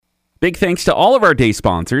Big thanks to all of our day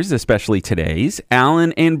sponsors, especially today's,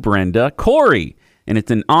 Alan and Brenda Khoury. And it's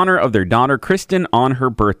in honor of their daughter, Kristen, on her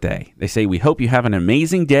birthday. They say, we hope you have an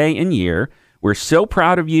amazing day and year. We're so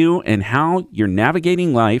proud of you and how you're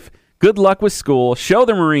navigating life. Good luck with school. Show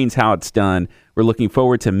the Marines how it's done. We're looking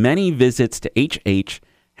forward to many visits to HH.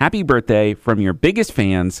 Happy birthday from your biggest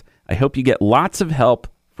fans. I hope you get lots of help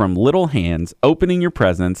from little hands opening your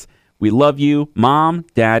presents. We love you, Mom,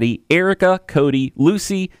 Daddy, Erica, Cody,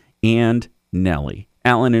 Lucy, and Nellie.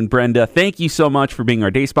 Alan and Brenda, thank you so much for being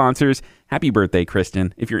our day sponsors. Happy birthday,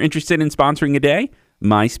 Kristen. If you're interested in sponsoring a day,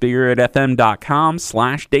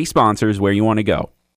 myspiritfm.com/day sponsors where you want to go.